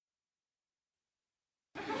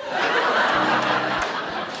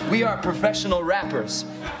We are professional rappers.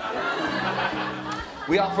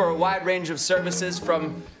 We offer a wide range of services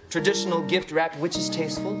from traditional gift wrap, which is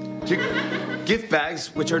tasteful, to gift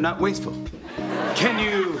bags, which are not wasteful. Can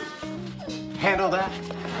you handle that?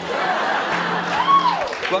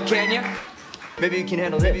 Well, can you? Maybe you can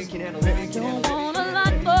handle this. Maybe you can handle this. Don't want a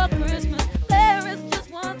lot for Christmas. There is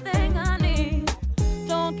just one thing I need.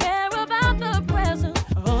 Don't care about the present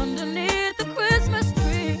underneath the Christmas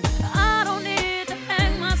tree. I don't need to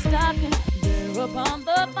hang my stocking there upon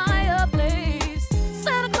the fireplace.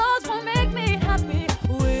 Santa Claus won't make me happy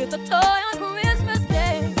with a toy on Christmas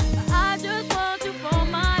Day. I just want you for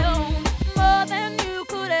my own, more than you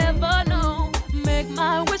could ever know. Make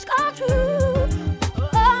my wish come true.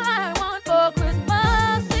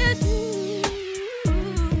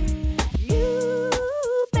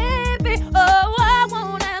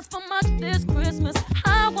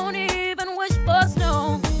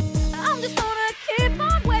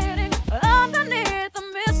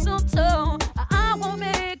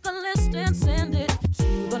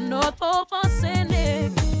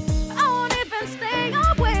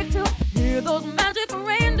 Those magic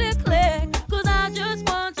reindeer click, 'cause I just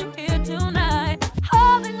want you here tonight,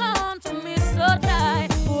 holding on to me so tight.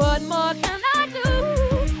 What more can I do?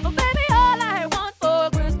 Oh, baby, all I want for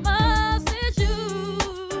Christmas is you.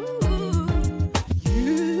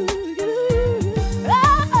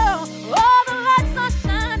 Oh, all the lights are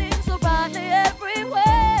shining so brightly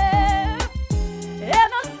everywhere, and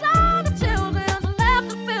the sound of children's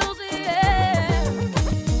laughter fills the air,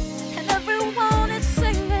 and everyone is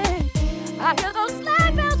singing. I hear those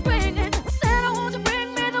sleigh bells ringing. Santa, won't you bring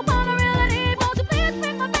me the one I really need? Won't you please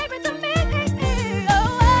bring my baby to me?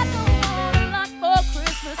 Oh, I don't want a lot for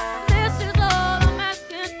Christmas. This is all I'm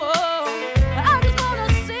asking for. I just want to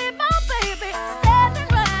see my baby standing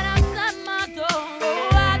right outside my door. Oh,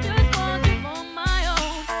 I just want you for my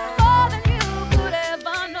own, more than you could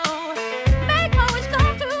ever know. Make my wish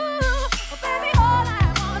come true. Oh, baby, all I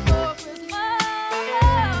want for Christmas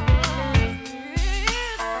is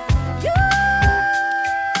you.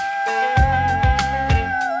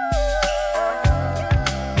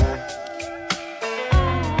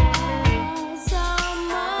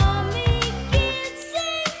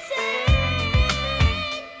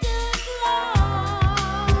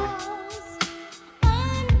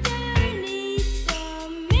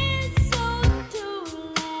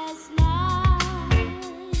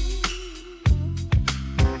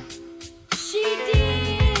 She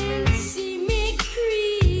didn't see me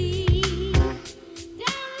creep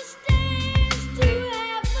down the stairs to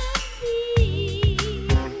have a peep.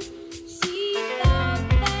 She thought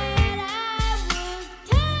that I was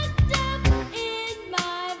tucked up in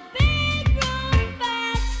my bedroom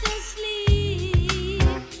fast asleep.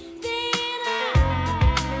 Then I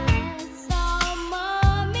saw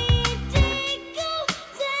Mommy tickle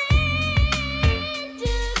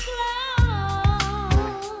Santa Claus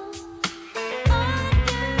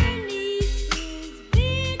underneath his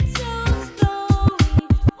big so snowy.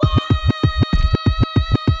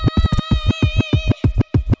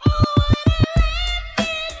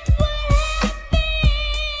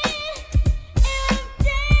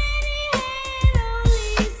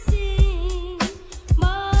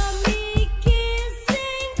 Mommy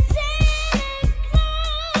kissing Santa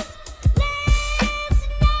Claus last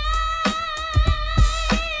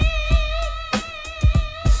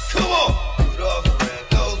Come on! Rudolph the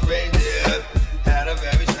red-nosed reindeer had a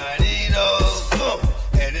very shiny nose. Come on!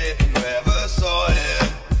 And if you ever saw him,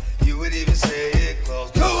 you would even say it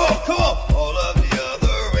close. Come on! All of the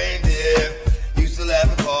other reindeer used to laugh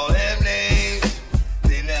and call him names.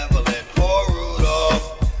 They never let poor Rudolph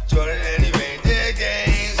join in any reindeer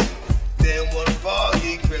games. Then one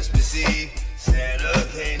foggy Christmas Eve, Santa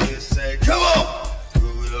came to say, come on!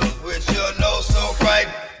 Rudolph, with your nose so bright,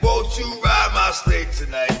 won't you ride my sleigh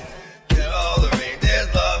tonight? Then all the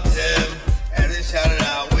reindeers loved him, and they shouted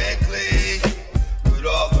out with glee,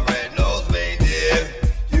 Rudolph the red-nosed reindeer,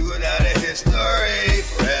 you go down in history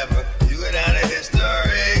forever. You go down in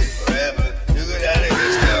history forever. You go down in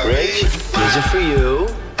history. Rich, these are for you.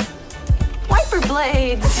 Wiper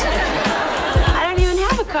blades. I don't even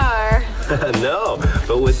have a car. No,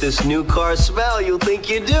 but with this new car smell, you'll think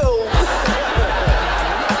you do.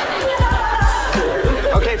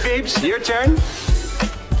 Okay, Phoebes, your turn.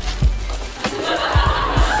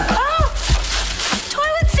 Oh!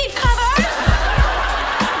 Toilet seat covers!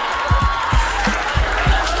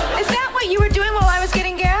 Is that what you were doing while I was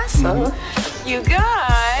getting gas? You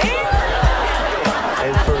guys?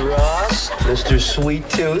 And for Ross, Mr. Sweet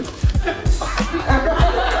Tooth.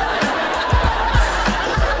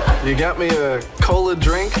 You got me a cola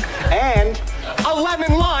drink and a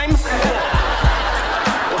lemon lime.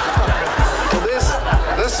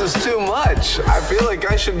 Well, this is too much. I feel like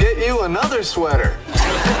I should get you another sweater.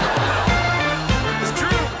 It's true.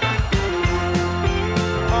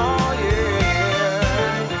 Oh,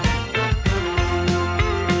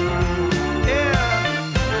 yeah.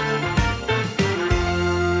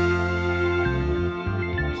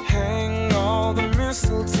 Hang all the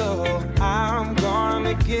mistletoe. I'm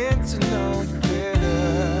gonna get to know you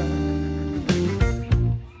better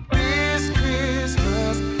this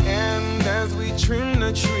Christmas. And as we trim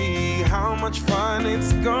the tree, how much fun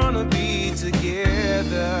it's gonna be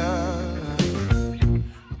together.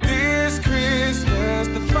 This Christmas,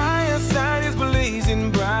 the fireside is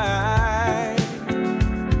blazing bright.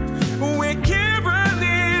 We're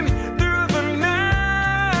caroling through the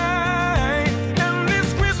night, and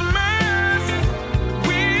this Christmas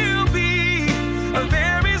will be a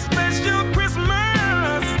very special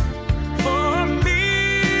Christmas for me.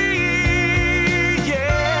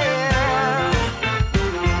 Yeah.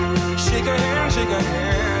 Shake a hand, shake a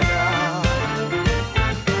hand now.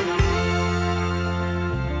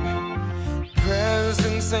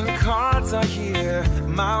 Presents and cards are here.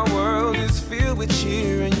 My world is filled with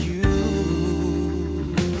cheer and you.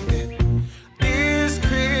 This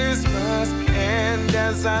Christmas, and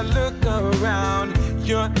as I look around,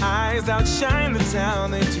 your eyes outshine the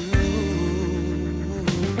town, they do.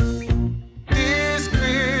 This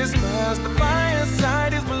Christmas, the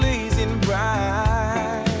fireside is blazing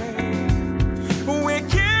bright. We're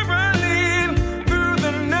caroling through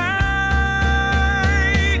the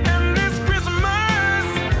night, and this Christmas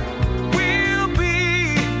will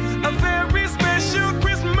be a very special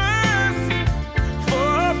Christmas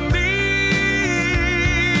for me.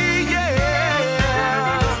 Yeah,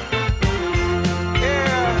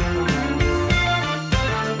 yeah.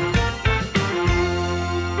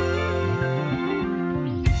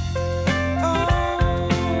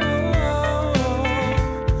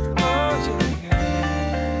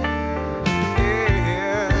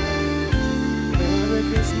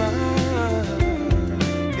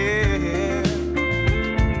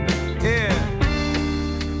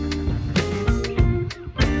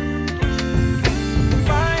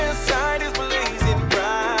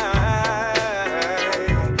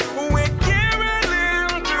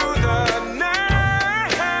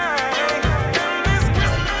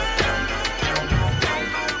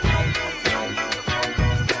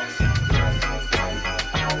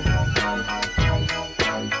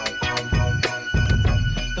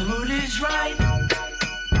 The mood is right,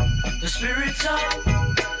 the spirit's up.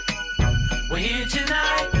 We're here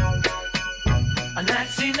tonight, and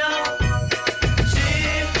that's enough.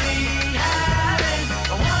 Simply having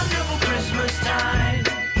a wonderful Christmas time.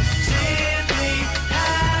 Simply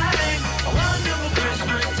having a wonderful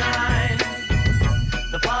Christmas time.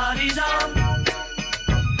 The party's on,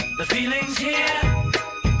 the feeling's here.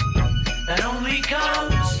 That only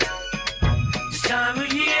comes this time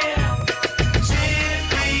of year.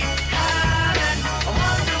 Simply having a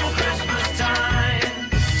wonderful Christmas time.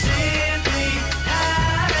 Simply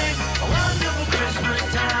having a wonderful Christmas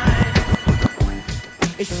time.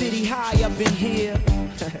 It's city high up in here.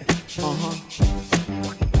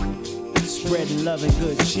 Spreading love and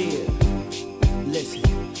good cheer. Listen.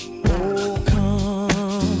 Oh,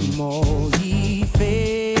 come all ye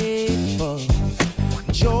faithful,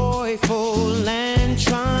 joyful and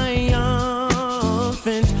triumphant.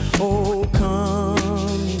 Oh, come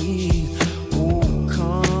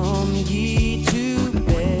ye to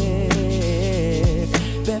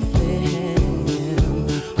Bethlehem.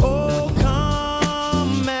 Oh,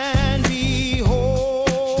 come and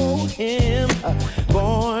behold him,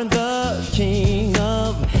 born the King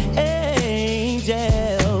of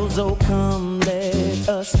angels. Oh, come let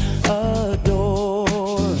us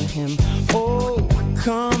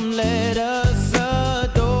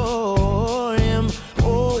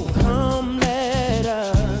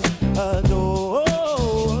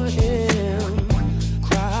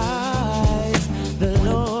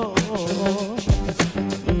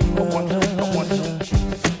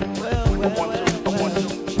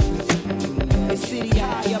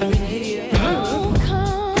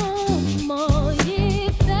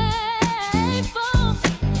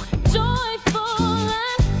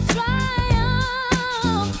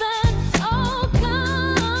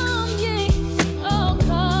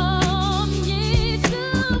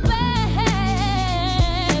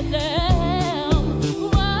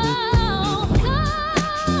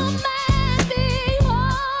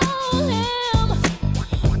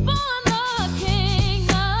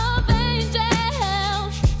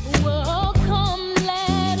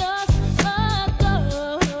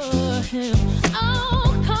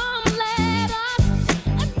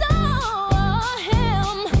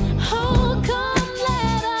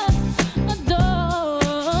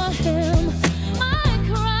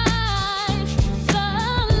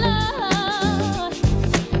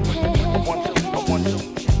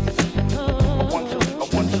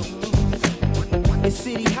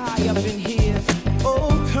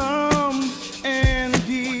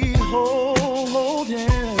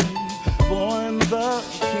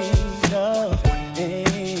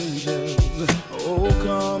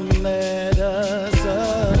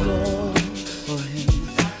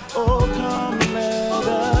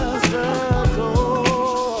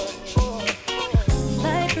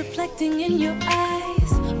in your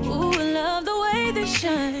eyes. Ooh, I love the way they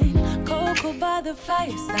shine. Cocoa by the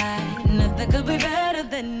fireside. Nothing could be better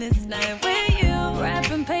than this night with you.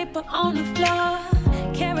 Wrapping paper on the floor.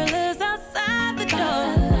 Carolers outside the door.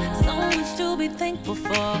 So much to be thankful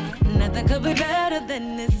for. Nothing could be better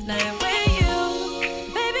than this night with you.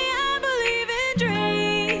 Baby, I believe in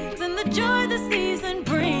dreams and the joy the season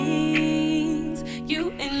brings.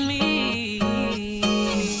 You and me.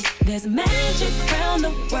 There's magic around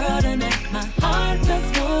the world and my heart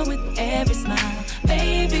melts more with every smile.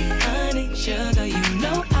 Baby, honey, sugar, you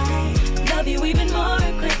know I love you even more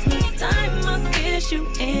at Christmas time. I'll kiss you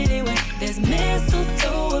anyway. There's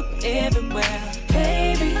mistletoe up everywhere.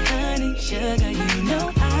 Baby, honey, sugar, you know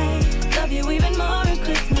I love you even more at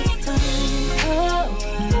Christmas time.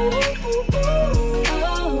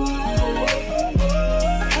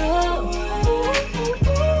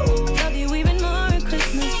 Love you even more at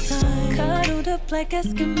Christmas time. Cuddled up like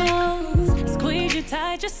Eskimos. Squeeze you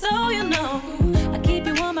tight just so you know. I keep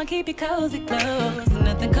you warm, I keep you cozy close.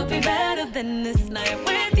 Nothing could be better than this night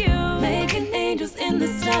with you. Making angels in the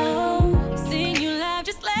snow. Seeing you live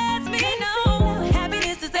just lets me know.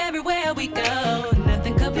 Happiness is everywhere we go.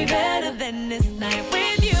 Nothing could be better than this night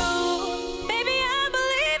with you. Baby, I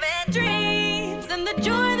believe in dreams and the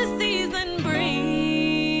joy the season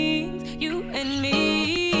brings. You and me.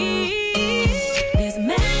 There's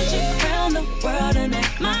magic around the world and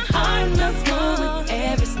my heart melts more with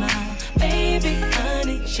every smile. Baby,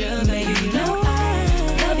 honey, sugar, you know I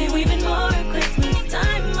love you even more at Christmas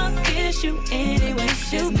time. I'll kiss you anyway.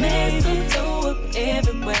 There's mistletoe up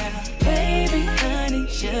everywhere. Baby, honey,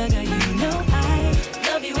 sugar, you know I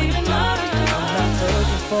love you even more. I'm not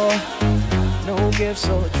looking for no gifts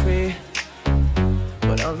or a tree,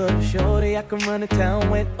 but a little shorty I can run to town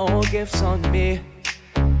with all gifts on me.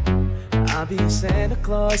 I'll be your Santa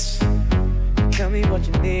Claus. Tell me what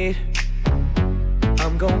you need.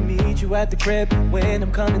 I'm gonna meet you at the crib when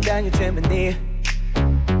I'm coming down your chimney.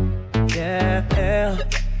 Yeah, yeah.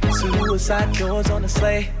 Suicide doors on the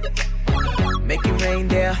sleigh, making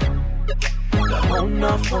reindeer. The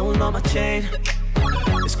holding on my chain.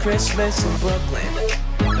 It's Christmas in Brooklyn.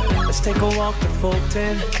 Let's take a walk to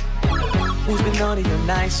Fulton. Who's been naughty or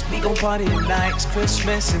nice? We gon' party tonight. It's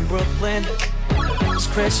Christmas in Brooklyn. It's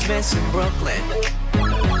Christmas in Brooklyn.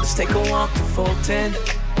 Let's take a walk to Fulton.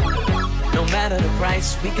 No matter the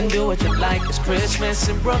price, we can do what you like. It's Christmas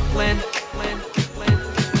in Brooklyn.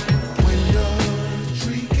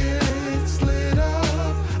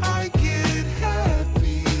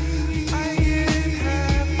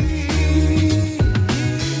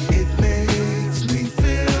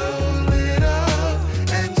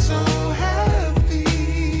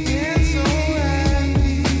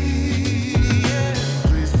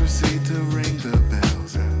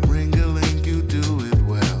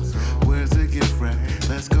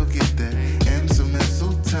 Let's go get that and some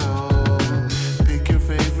mistletoe.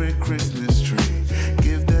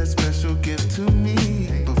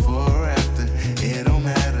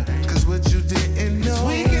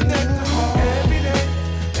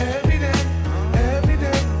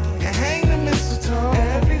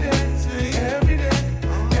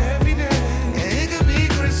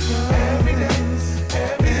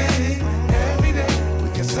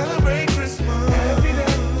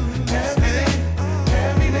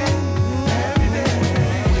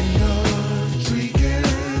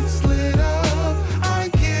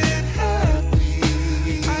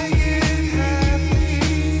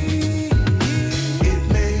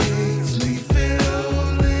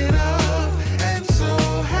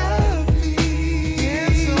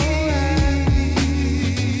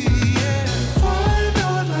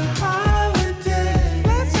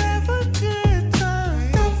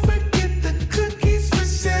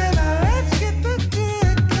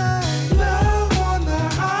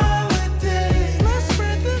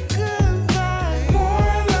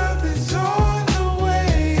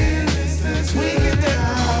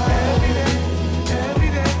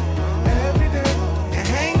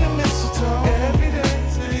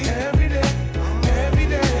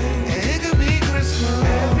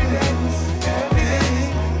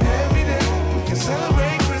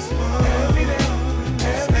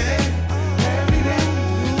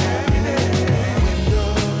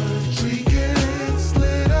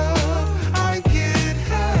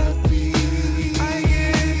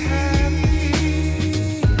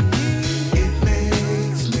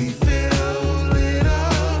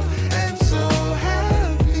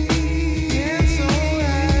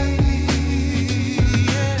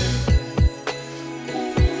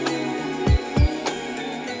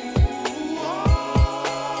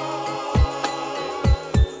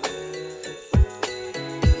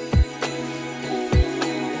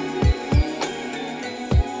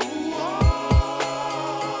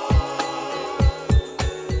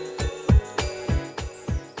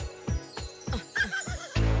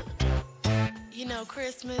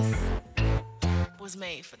 Christmas was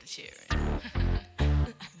made for the children.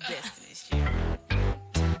 Destiny's children.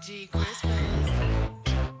 2G Christmas.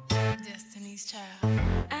 Destiny's child.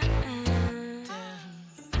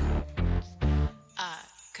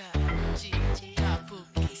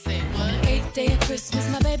 Eighth day of Christmas,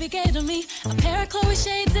 my baby gave to me a pair of Chloe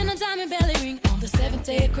shades and a diamond belly ring. On the seventh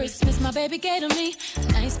day of Christmas, my baby gave to me a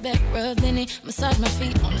nice back rub, then he massaged my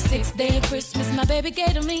feet. On the sixth day of Christmas, my baby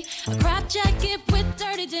gave to me a crop jacket with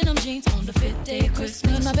dirty denim jeans. On the fifth day of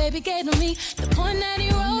Christmas, my baby gave to me the point that he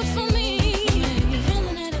wrote for me.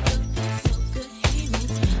 Feeling that it feels so good, he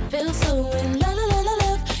feels so in love, love, love,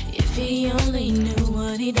 love. If he only knew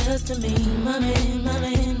what he does to me, my man, my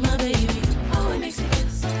man, my baby. Oh, it makes me feel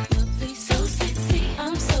so lovely, so sexy.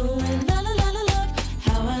 I'm so in love, love, love, love.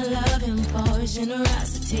 How I love him for his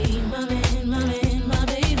generosity, my man, my man, my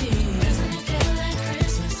baby. Doesn't it feel like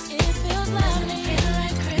Christmas? It feels lovely. Doesn't it feel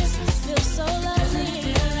like Christmas? Feels so lovely. Doesn't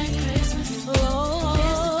it feel like Christmas? Oh,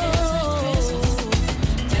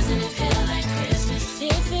 doesn't it feel like Christmas?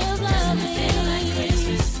 It feels lovely. Doesn't it feel like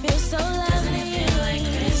Christmas? Feels so lovely. Doesn't it feel like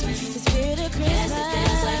Christmas? The spirit of Christmas. Yes, it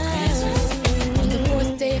feels like Christmas. On the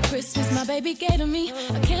fourth day of Christmas, my baby gave to me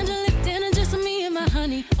a candlelit dinner just for me and my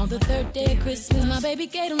honey. On the third day of Christmas, my baby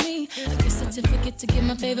gave to me a gift certificate to get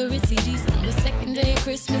my favorite CDs. On the second day of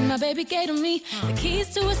Christmas, my baby gave to me the keys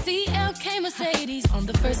to a CLK Mercedes. On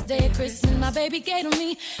the first day of Christmas, my baby gave to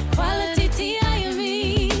me quality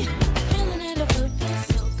T.I.M.E. Feeling that it feels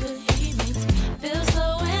so good, he makes me feel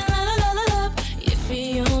so in love, love, love, love. If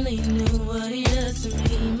he only knew what he does to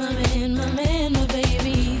me, my man, my man, my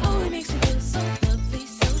baby. Oh, it makes me feel so lovely,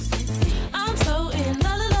 so sexy. I'm so in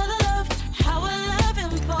love, love, love, love. How I love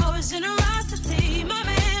him for his generosity, my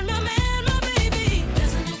man, my man, my baby.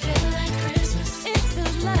 Doesn't it feel like Christmas? It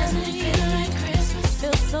feels lovely. Doesn't it feel like Christmas?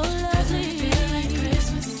 Feels so lovely. Doesn't it feel like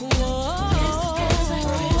Christmas? Whoa. Yes, it feels like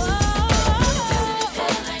Christmas. Doesn't it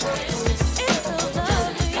feel like Christmas? It feels lovely.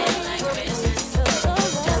 Doesn't it feel like Christmas? Feels so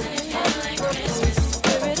lovely. Doesn't it feel like Christmas?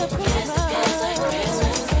 Spirit of Christmas. Yes, it feels like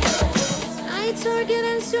Christmas. Nights are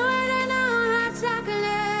getting shorter now, hot chocolate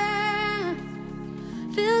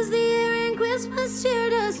fills the air and Christmas cheer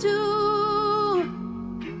does too.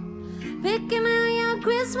 Picking out your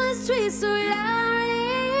Christmas tree so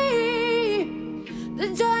loudly, the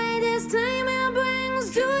joy this time it brings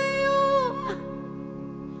to you.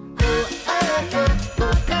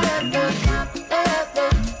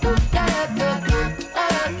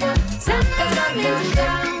 Santa's coming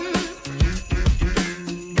down.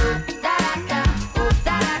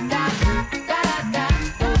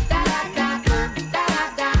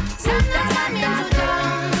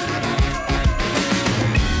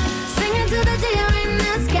 Singing to the deer in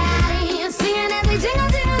the sky, singing as we jingle,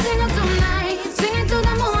 jingle, jingle tonight, singing to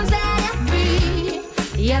the moon set free.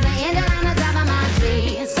 Yeah, the angel on the top of my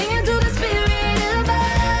tree, singing to the spirit of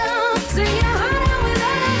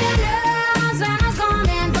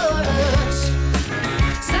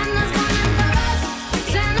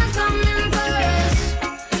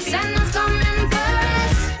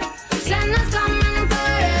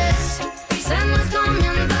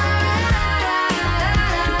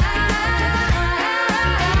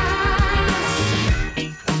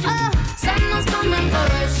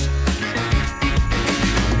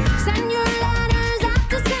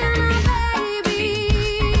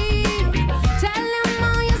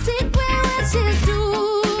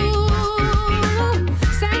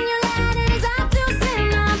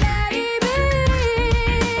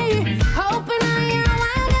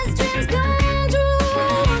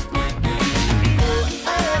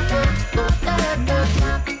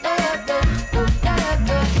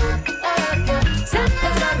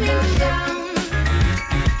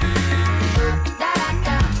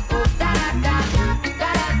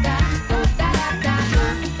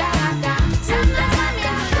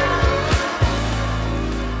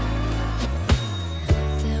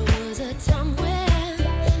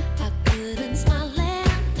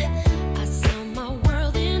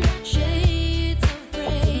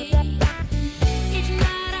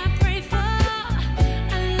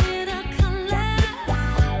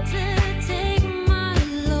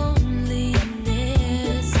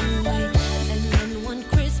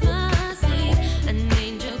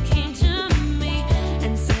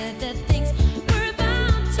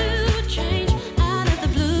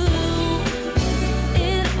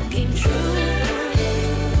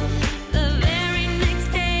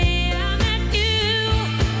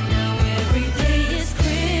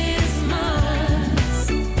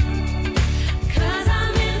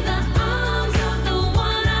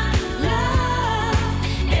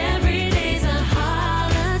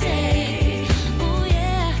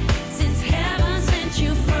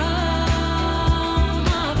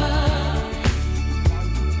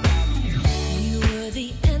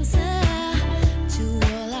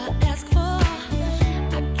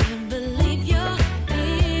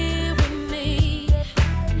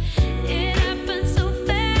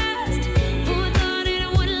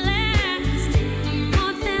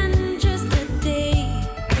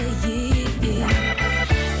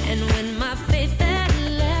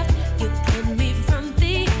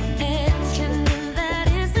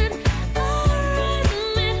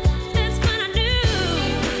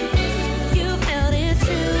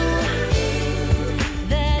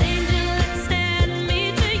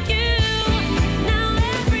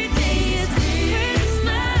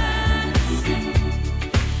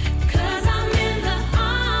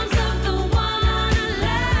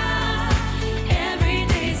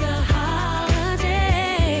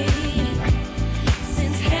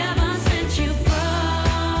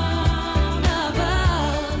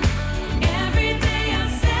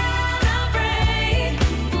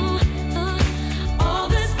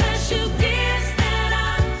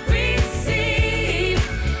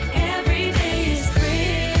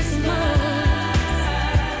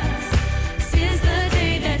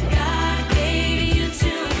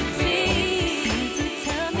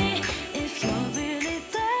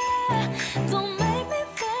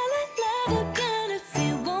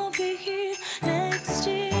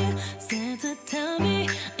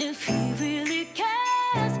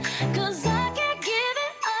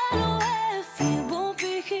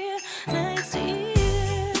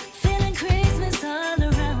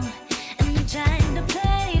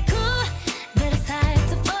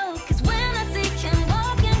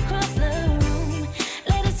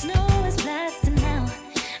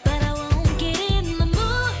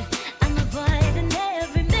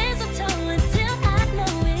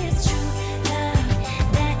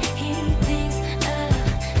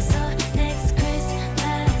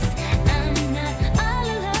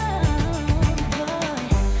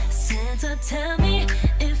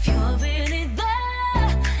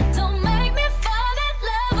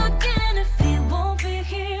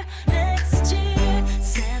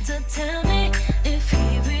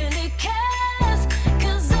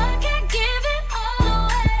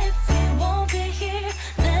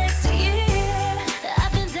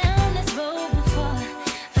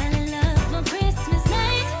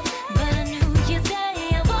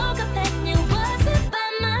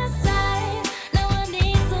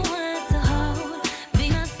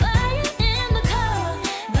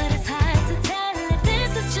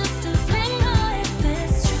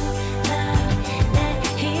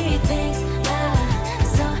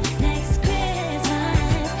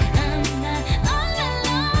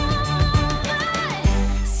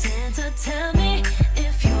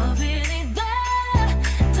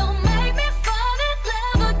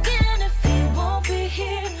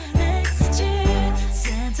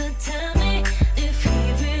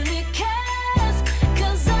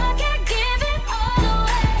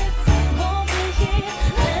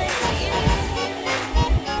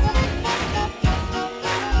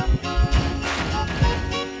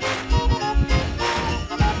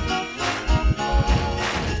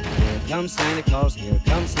comes Santa Claus, here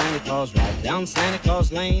comes Santa Claus, right down Santa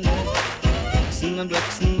Claus Lane. Blitzen and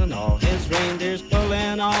Blitzen and all his reindeers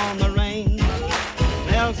pulling on the reins.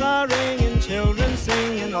 Bells are ringing, children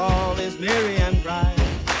singing, all is merry and bright.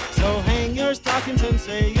 So hang your stockings and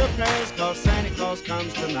say your prayers, 'cause Santa Claus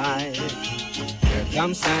comes tonight. Here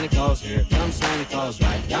comes Santa Claus, here comes Santa Claus,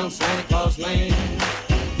 right down Santa Claus Lane.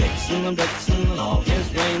 Blitzen and Blitzen and all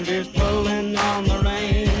his reindeers pulling on the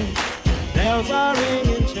reins. Bells are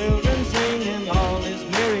ringing, children singing, all is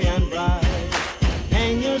merry and bright.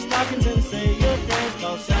 Hang your stockings and say your prayers,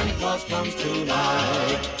 'cause Santa Claus comes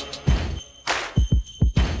tonight.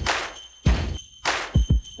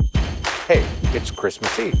 Hey, it's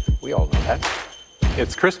Christmas Eve. We all know that.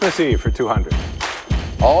 It's Christmas Eve for 200.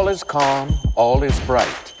 All is calm, all is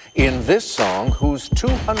bright. In this song, whose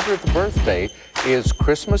 200th birthday is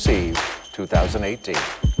Christmas Eve 2018.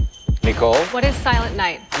 Nicole? What is Silent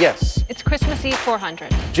Night? Yes. It's Christmas Eve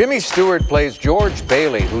 400. Jimmy Stewart plays George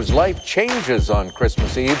Bailey, whose life changes on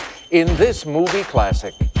Christmas Eve in this movie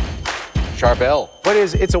classic. Charbel. What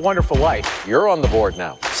is It's a Wonderful Life? You're on the board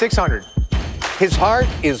now. 600. His heart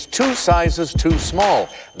is 2 sizes too small.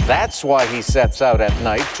 That's why he sets out at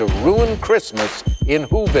night to ruin Christmas in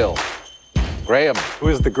Whoville. Graham. Who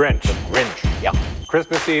is the Grinch? The Grinch, yeah.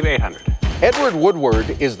 Christmas Eve 800. Edward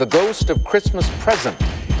Woodward is the ghost of Christmas Present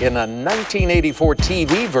in a 1984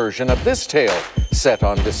 TV version of this tale set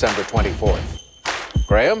on December 24th.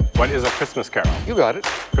 Graham? What is A Christmas Carol? You got it.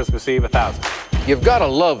 Christmas Eve 1000. You've got to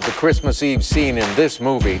love the Christmas Eve scene in this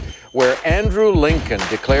movie where Andrew Lincoln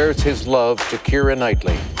declares his love to Keira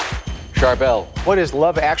Knightley. Charbel. What is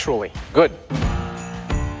Love Actually? Good.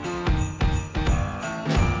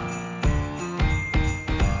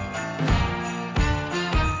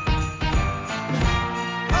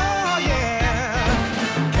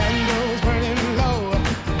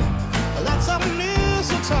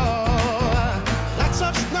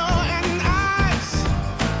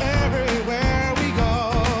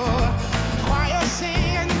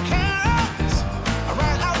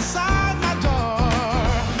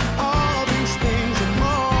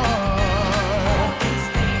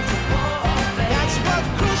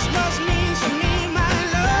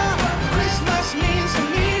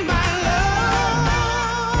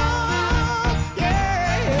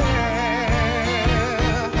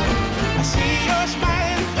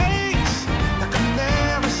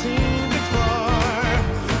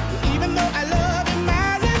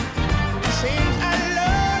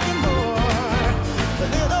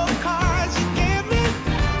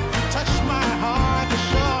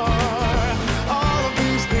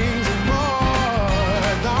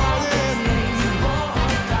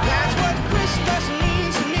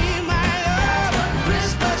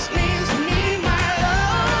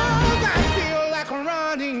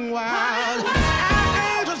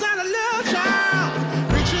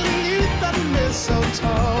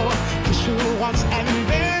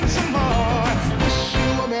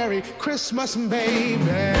 Christmas, baby.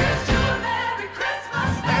 Wish you a Merry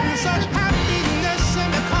Christmas, baby. And such happiness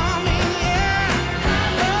in the coming year.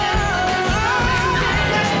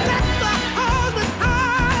 Let's deck the halls with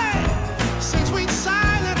high, sing sweet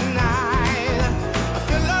silent night.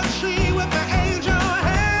 Fill a tree with the angel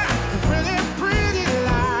hair, pretty, pretty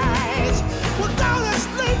lights. We're gonna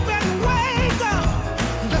sleep and wake up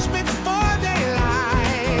just before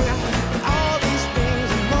daylight. And all these things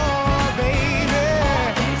and more, baby.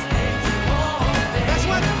 That's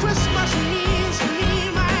what Christmas means to me,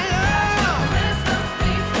 my love. All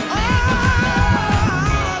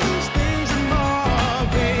these things and more,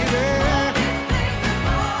 baby.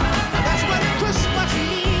 That's what Christmas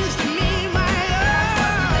means to me, my love.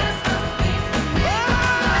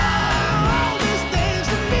 All these things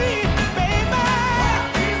to me, baby.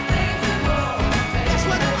 That's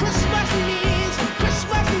what Christmas means.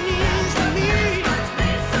 Christmas means to me.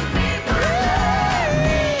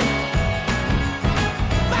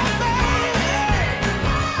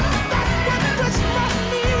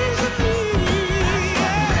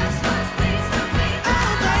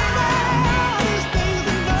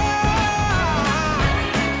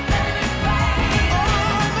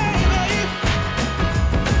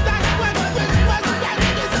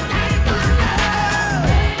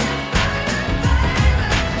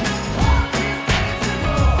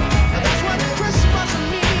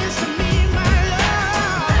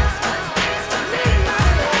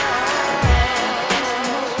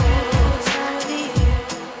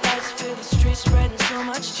 Lights fill the streets, spreading so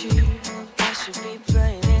much cheer. I should be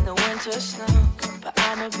playing in the winter snow, but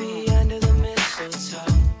I'ma be under the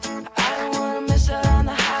mistletoe. I don't wanna miss out on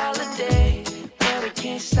the holiday, but I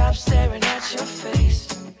can't stop staring at your face.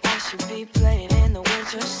 I should be playing in the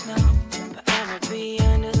winter snow.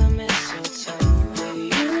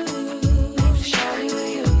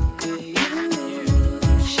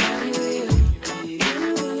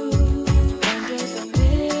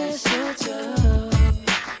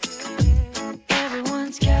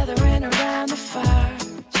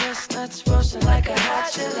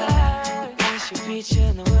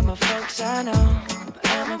 I know, but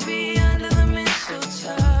I'ma be under the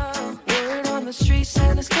mistletoe. Word on the street,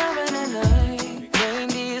 Santa's coming tonight.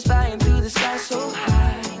 Reindeer's flying through the sky so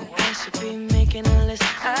high. I should be making a list,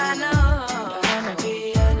 I know, but I'ma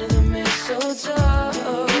be under the mistletoe.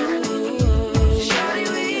 Shawty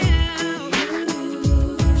with you,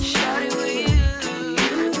 shawty with you,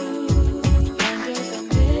 under the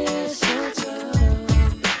mistletoe.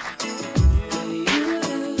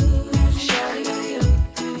 Shawty with you,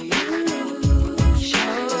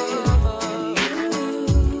 shawty with you,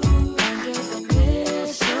 under the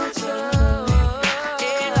mistletoe.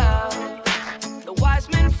 Yeah, the wise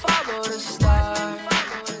men follow the star,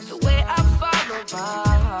 the way I follow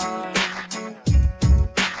my heart,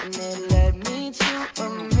 and it led me to a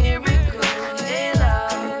miracle. Hey,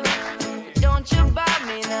 love, don't you buy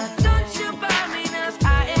me now, don't you buy me now. I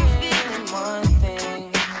am feeling one thing,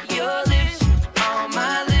 your lips on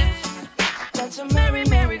my lips. That's a merry,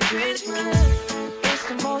 merry Christmas. It's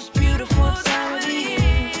the most beautiful time of the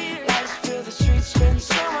year. Lights fill the streets, spend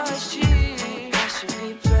so much cheer. I should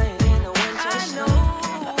be playing in the winter snow,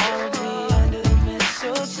 but I'll be under the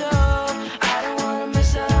mistletoe. I don't wanna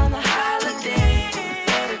miss out on the holiday,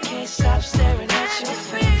 but I can't stop staring at your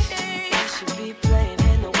face. I should be playing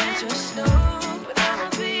in the winter snow, but I'ma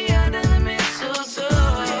be under the mistletoe.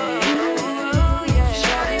 Yeah.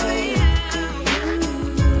 Shawty with you,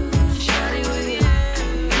 shawty with you,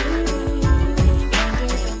 under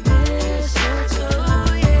the mistletoe.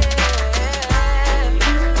 Yeah.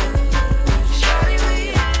 Shawty with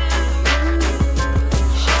you,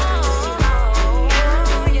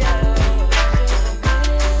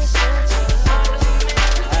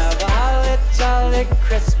 Have a holly jolly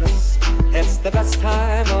Christmas. It's the best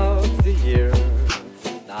time of the year.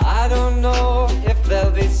 Now I don't know if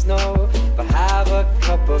there'll be snow, but have a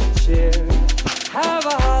cup of cheer. Have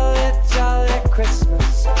a holly jolly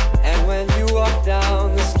Christmas. And when you walk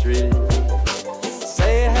down the street,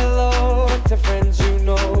 say hello to friends you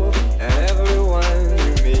know and everyone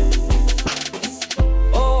you meet.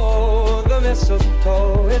 Oh, the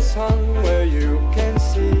mistletoe is hung where you can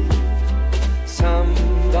see.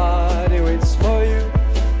 Somebody waits for you,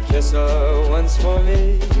 kiss her once for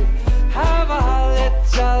me. Have a holly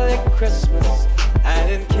jolly Christmas,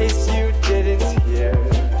 and in case you didn't hear,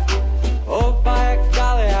 oh by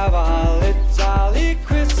golly, have a holly jolly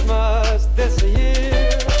Christmas this year.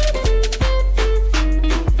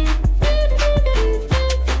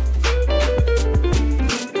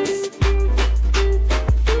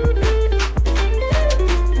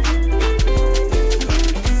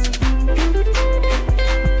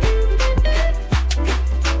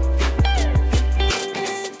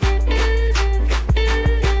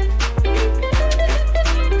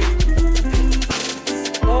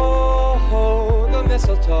 Oh, the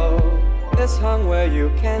mistletoe is hung where you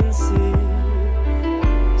can see.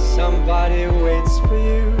 Somebody waits for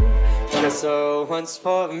you, kiss her once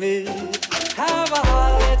for me. Have a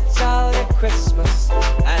holly jolly Christmas,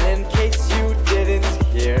 and in case you didn't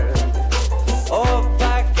hear, oh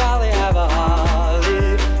by golly, have a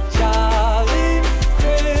holly jolly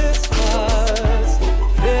Christmas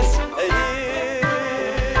this year.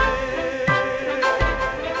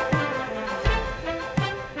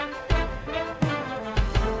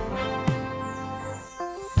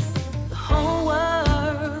 The whole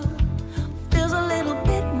world feels a little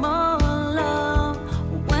bit more love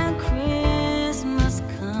when Christmas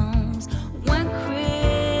comes. When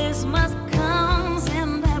Christmas comes,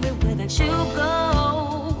 and everywhere that you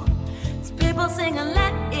go, it's people singing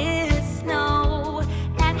 "Let It Snow"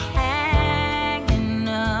 and hanging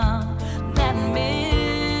up that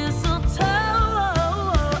mistletoe.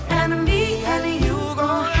 And me and you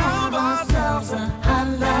gon' have ourselves a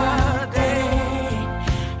holiday,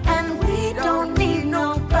 and we don't need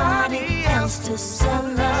nobody else to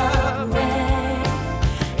celebrate.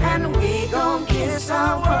 And we gon' kiss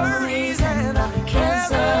our worries and our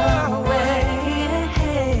cares away.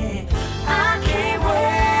 I can't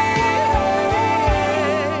wait,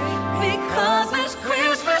 because it's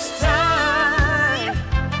Christmas time.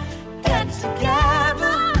 Get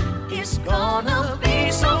together, it's gonna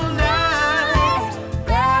be so nice,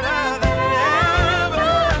 better than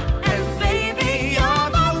ever. And baby, you're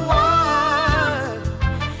the one,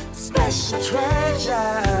 special treasure.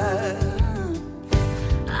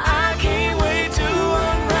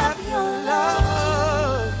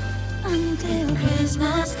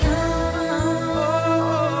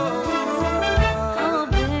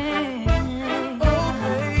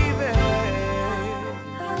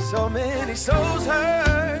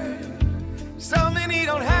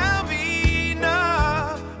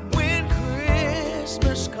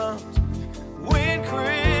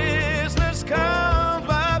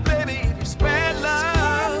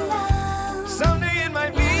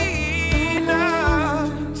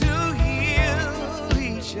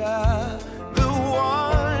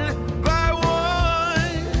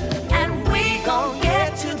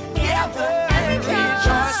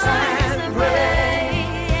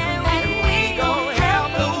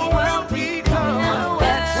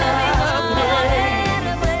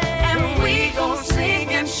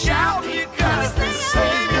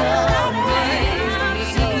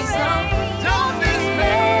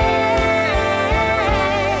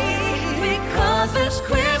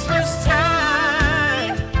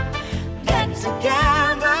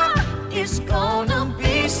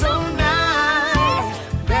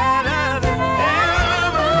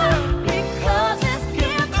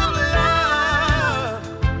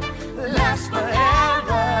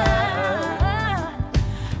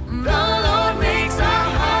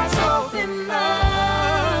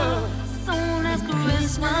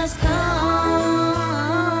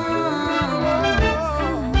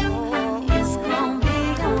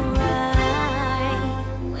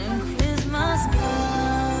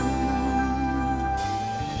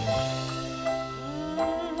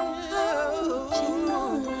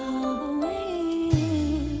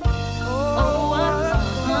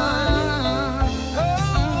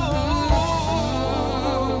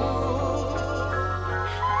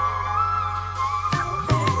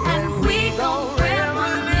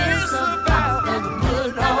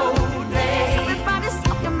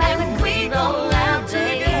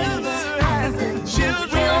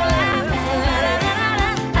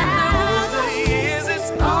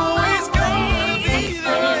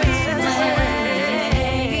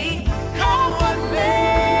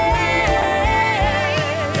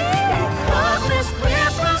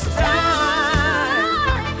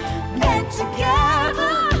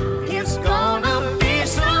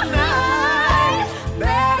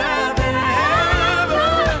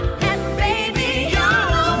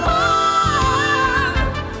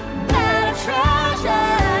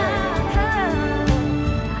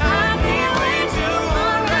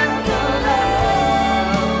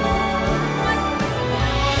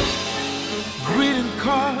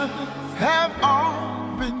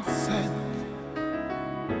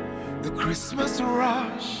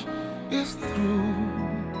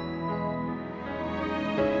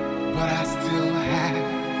 but I still have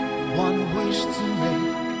one wish to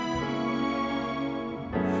make,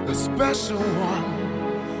 a special one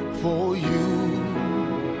for you.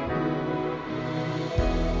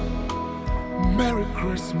 Merry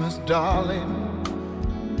Christmas, darling.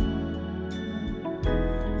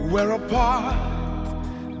 We're apart,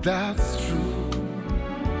 that's true,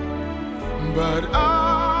 but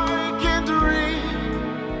I can dream,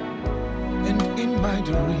 and in my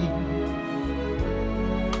dream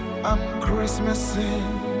I'm Christmasing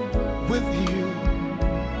with you.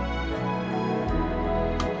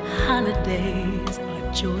 Holidays are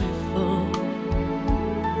joyful.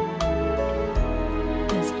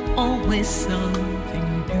 There's always something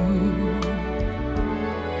new.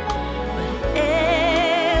 But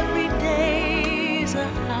every day's a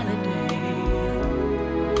holiday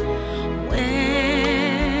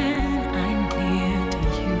when I'm near to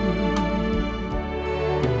you.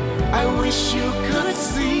 I wish you could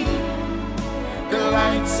see the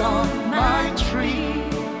lights on my tree.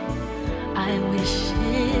 I wish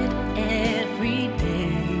it every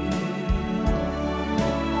day.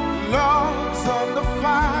 Logs on the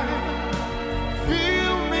fire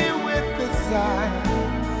fill me with desire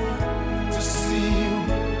to see you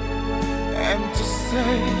and to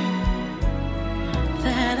say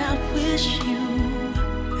that I wish you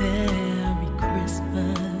Merry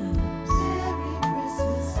Christmas,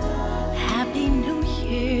 Happy New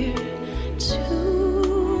Year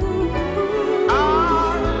too.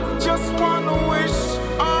 I've just one wish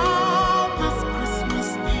on this Christmas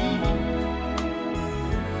Eve.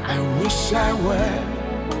 I wish I were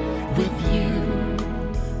with you.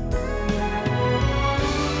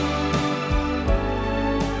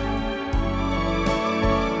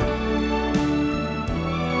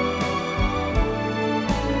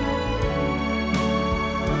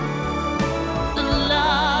 The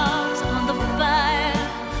logs on the fire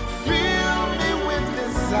fill me with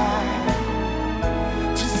desire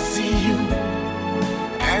to see you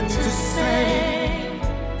and to say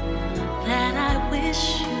that I wish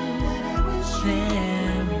you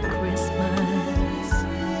Merry Christmas,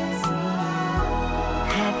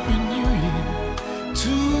 Happy New Year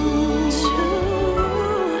too.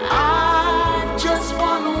 I've just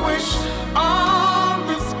one wish on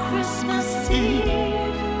this Christmas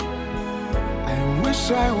Eve. I wish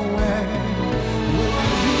I were with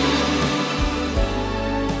you.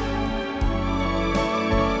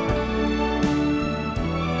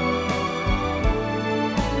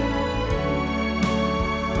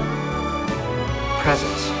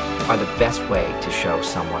 Presents are the best way to show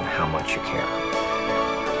someone how much you care.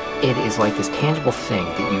 It is like this tangible thing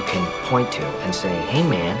that you can point to and say, hey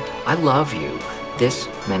man, I love you. This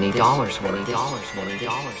many dollars, many dollars, many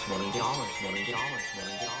dollars, many dollars, many dollars,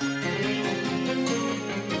 many dollars.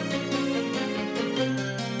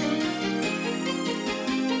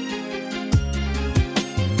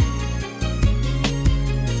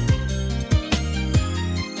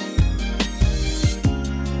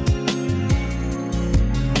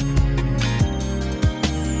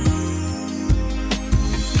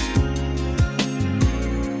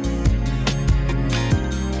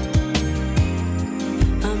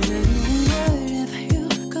 I'm in the word if you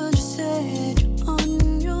could say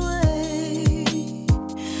on your way.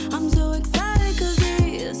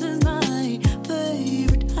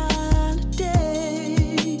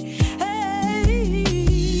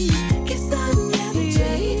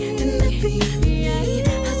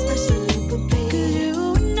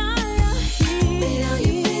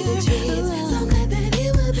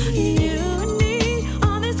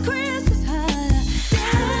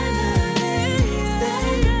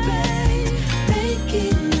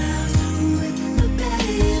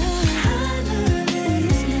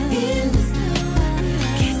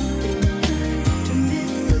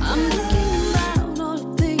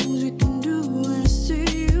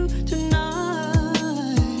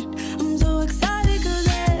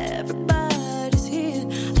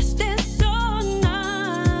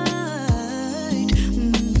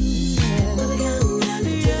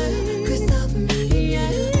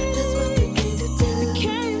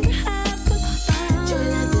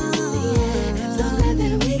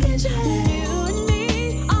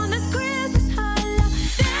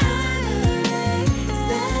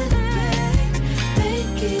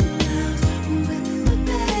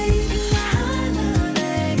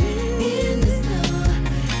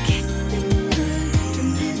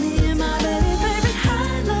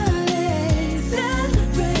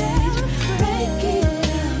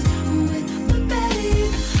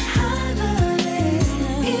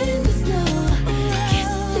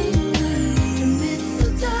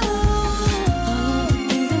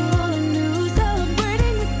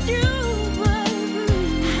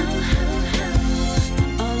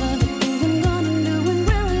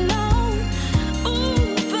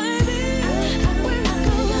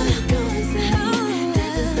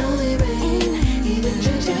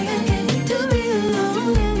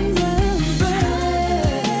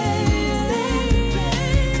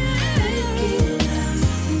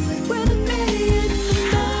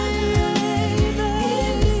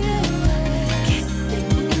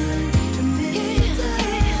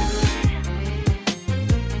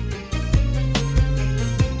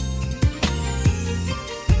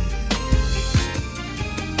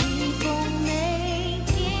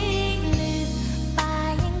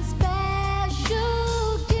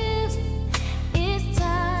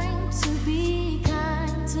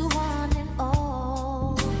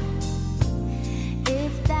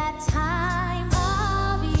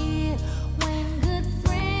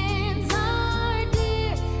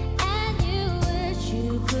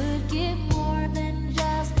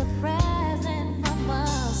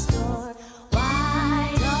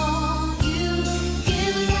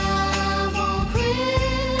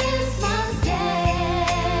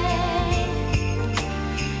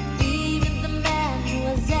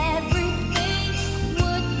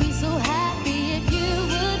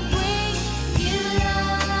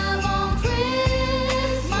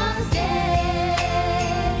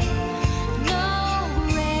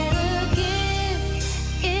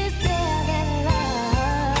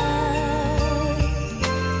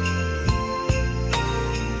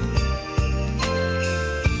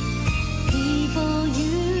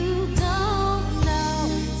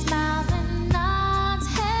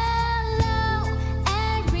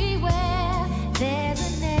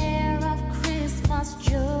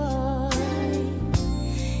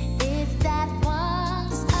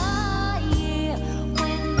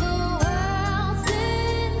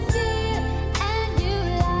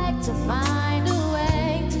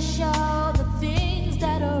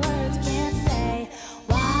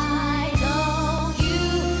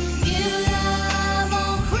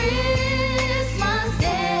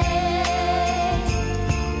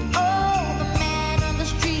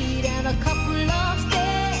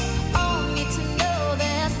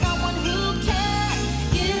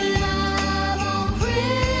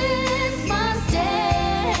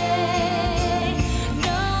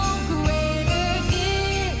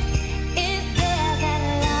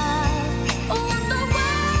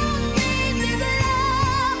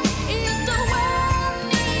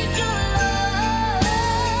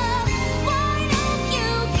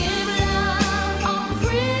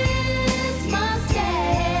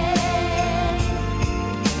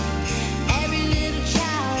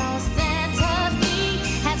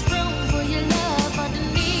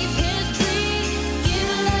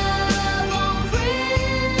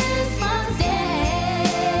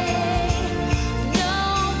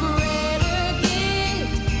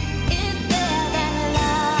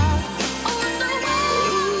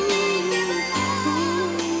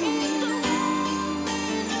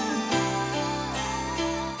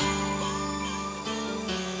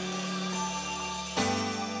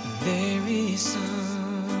 There is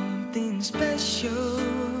something special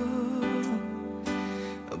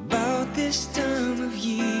about this time of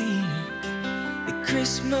year. The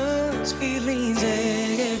Christmas feelings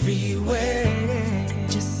everywhere.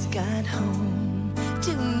 Just got home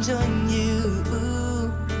to join you.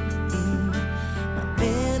 I've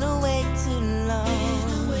been away too long,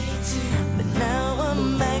 but now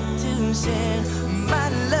I'm back to share my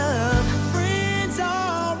love. Friends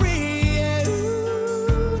are reunited,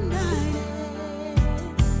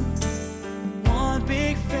 one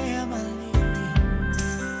big family,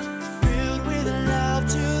 filled with love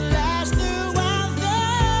to last throughout the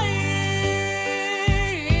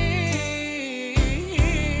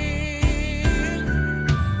year.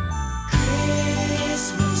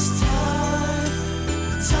 Christmas time,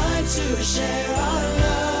 time to share our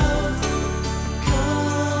love.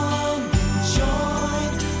 Come and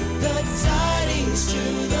join the tidings to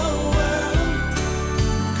the world.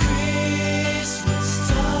 Christmas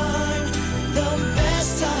time, the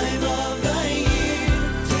best time of the year.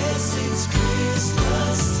 Yes, it's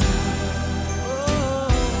Christmas time. Oh,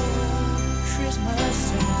 Christmas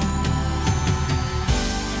time.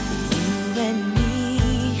 You and me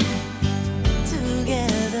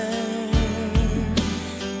together.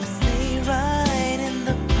 A sleigh ride in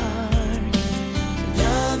the park.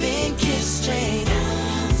 Loving kiss straight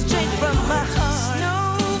from my heart.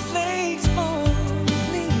 Snowflakes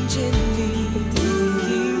falling gently.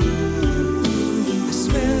 The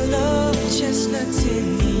smell of chestnuts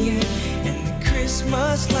in the air, and the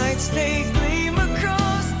Christmas lights they gleam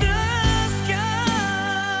across the sky.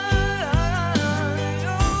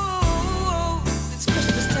 Oh, it's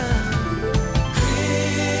Christmas time.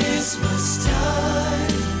 Christmas time,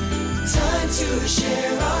 time to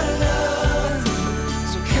share our love.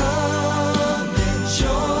 So come and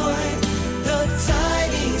join the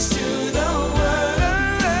tidings to the world.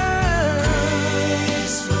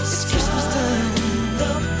 Christmas, it's Christmas time,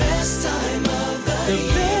 the best time of the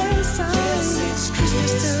year. Yes, it's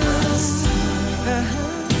Christmas time.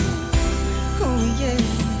 Oh yeah.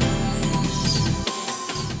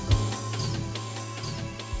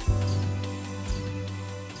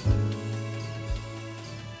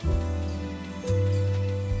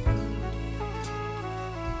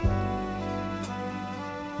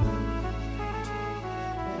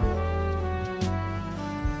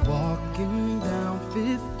 Walking down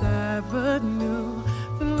Fifth Avenue,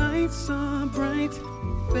 the lights are bright,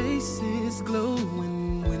 faces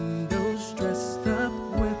glowing, windows dressed up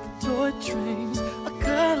with toy trains, a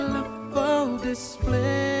colorful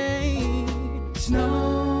display.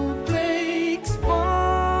 Snowflakes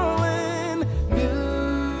falling,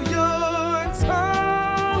 New York's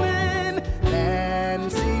calling,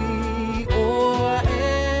 land, sea, or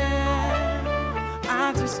air.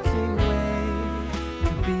 I just can't wait to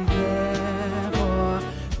be there for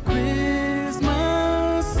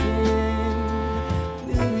Christmas in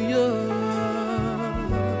New York,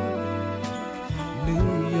 New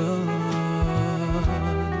York.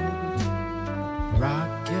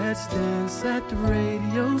 Rockets dance at the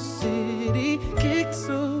Radio City, kick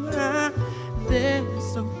so high, they're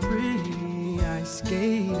so pretty. Ice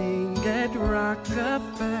skating at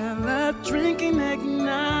Rockefeller, drinking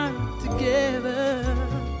eggnog together.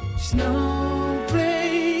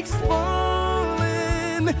 Snowflakes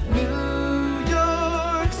falling, New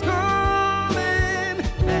York's calling,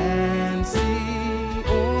 land, sea,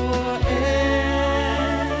 or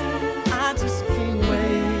air. I just can't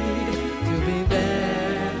wait to be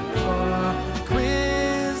there for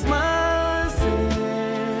Christmas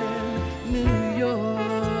in New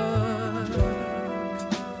York,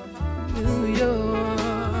 New York.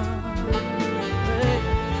 Hey.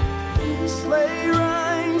 Sleigh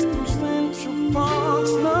rides through Central Park,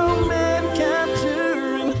 snowmen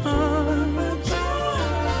capturing hearts.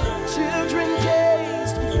 Children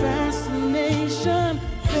gaze with fascination,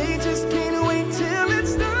 they just can't wait till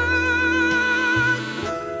it's done.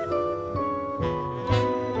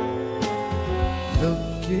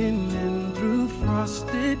 Looking in through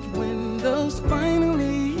frosted windows,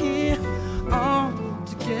 finally here, all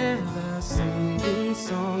together, singing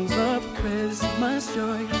songs of Christmas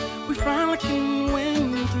joy. We finally can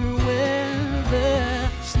win through weather.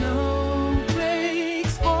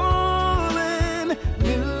 Snowflakes falling,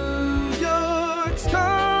 New York's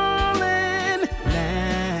calling,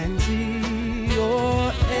 land, sea,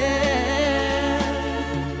 or air.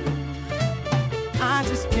 I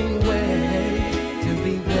just can't wait to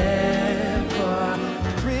be there for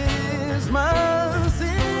Christmas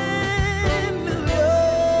in New York.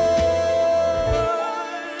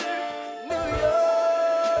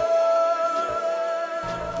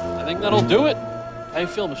 I think that'll do it How you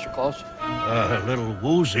feel, Mr. Claus? A little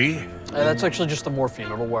woozy. Hey, that's actually just the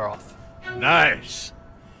morphine. It'll wear off. Nice.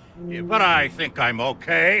 Yeah, but I think I'm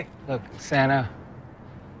okay. Look, Santa,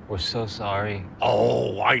 we're so sorry.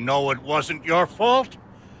 Oh, I know it wasn't your fault.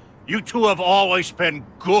 You two have always been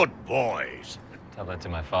good boys. Tell that to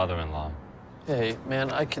my father-in-law. Hey,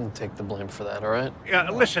 man, I can take the blame for that, all right? Yeah,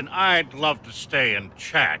 listen, I'd love to stay and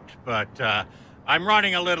chat, but I'm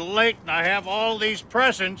running a little late and I have all these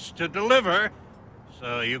presents to deliver.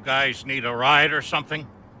 So you guys need a ride or something?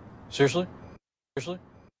 Seriously? Seriously?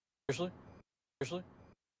 Seriously? Seriously?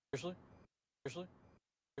 Seriously? Seriously?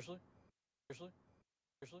 Seriously? Seriously?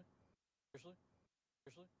 Seriously? Seriously?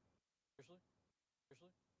 Seriously? Seriously? Seriously?